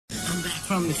come back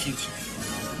from the future.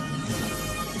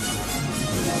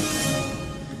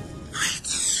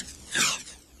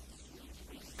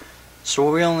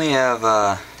 So we only have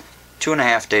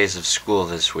 2.5 days of school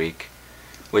this week,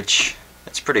 which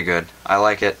it's pretty good. I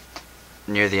like it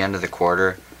near the end of the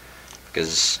quarter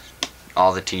because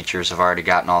all the teachers have already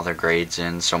gotten all their grades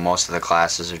in, so most of the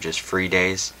classes are just free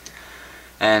days.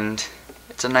 And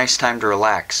it's a nice time to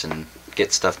relax and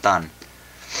get stuff done.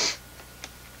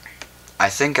 I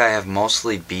think I have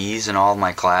mostly B's in all of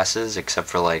my classes except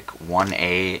for like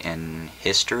 1A in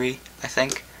history, I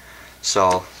think.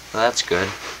 So that's good.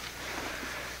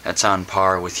 That's on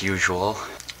par with usual.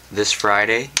 This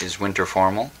Friday is winter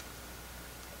formal.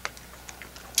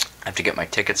 I have to get my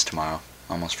tickets tomorrow.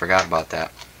 Almost forgot about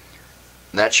that.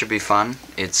 That should be fun.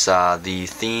 It's the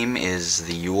theme is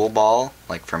the Yule Ball,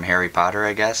 like from Harry Potter,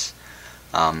 I guess.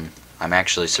 I'm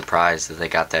actually surprised that they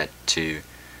got that to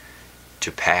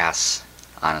pass,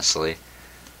 honestly.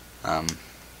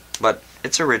 But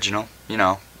it's original, you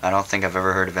know. I don't think I've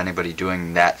ever heard of anybody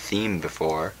doing that theme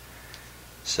before.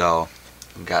 So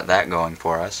we've got that going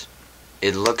for us.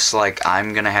 It looks like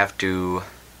I'm gonna have to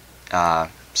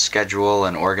schedule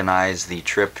and organize the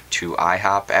trip to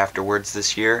IHOP afterwards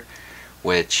this year,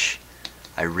 which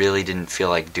I really didn't feel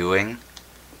like doing.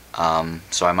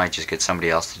 So I might just get somebody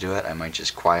else to do it. I might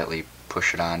just quietly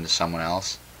push it on to someone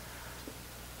else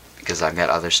because I've got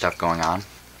other stuff going on.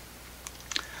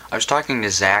 I was talking to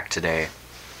Zach today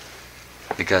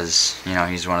because, you know,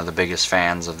 he's one of the biggest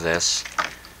fans of this,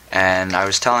 and I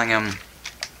was telling him,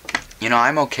 you know,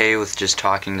 I'm okay with just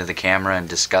talking to the camera and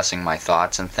discussing my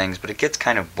thoughts and things, but it gets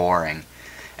kind of boring,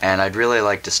 and I'd really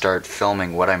like to start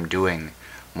filming what I'm doing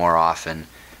more often.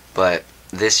 But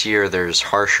this year there's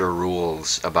harsher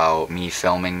rules about me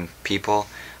filming people.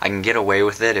 I can get away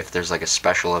with it if there's like a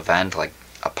special event, like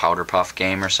a Powder Puff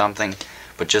game or something,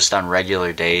 but just on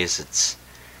regular days it's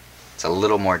a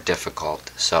little more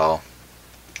difficult. So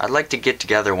I'd like to get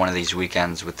together one of these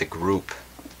weekends with the group,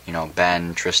 you know,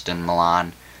 Ben, Tristan,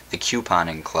 Milan, the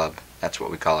Couponing Club. That's what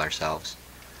we call ourselves.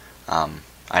 I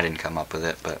didn't come up with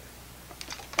it, but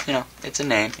you know, it's a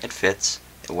name, it fits,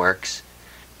 it works,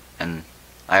 and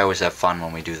I always have fun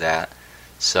when we do that.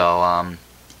 So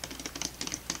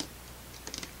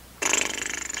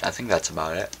I think that's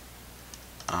about it.